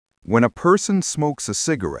When a person smokes a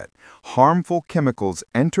cigarette, harmful chemicals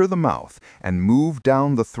enter the mouth and move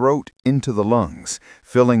down the throat into the lungs,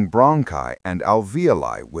 filling bronchi and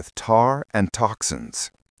alveoli with tar and toxins.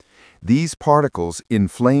 These particles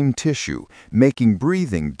inflame tissue, making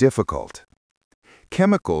breathing difficult.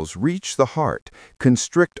 Chemicals reach the heart,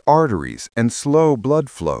 constrict arteries, and slow blood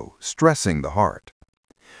flow, stressing the heart.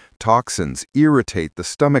 Toxins irritate the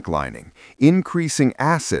stomach lining, increasing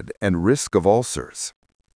acid and risk of ulcers.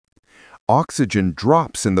 Oxygen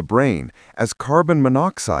drops in the brain as carbon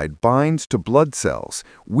monoxide binds to blood cells,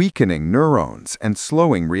 weakening neurons and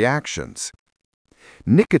slowing reactions.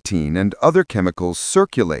 Nicotine and other chemicals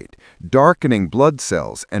circulate, darkening blood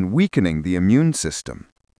cells and weakening the immune system.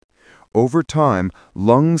 Over time,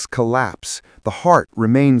 lungs collapse, the heart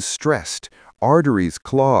remains stressed, arteries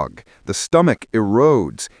clog, the stomach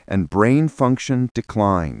erodes, and brain function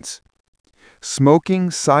declines.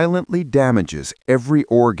 Smoking silently damages every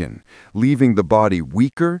organ, leaving the body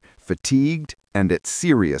weaker, fatigued, and at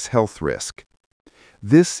serious health risk.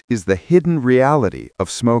 This is the hidden reality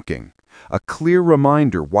of smoking, a clear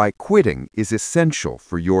reminder why quitting is essential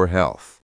for your health.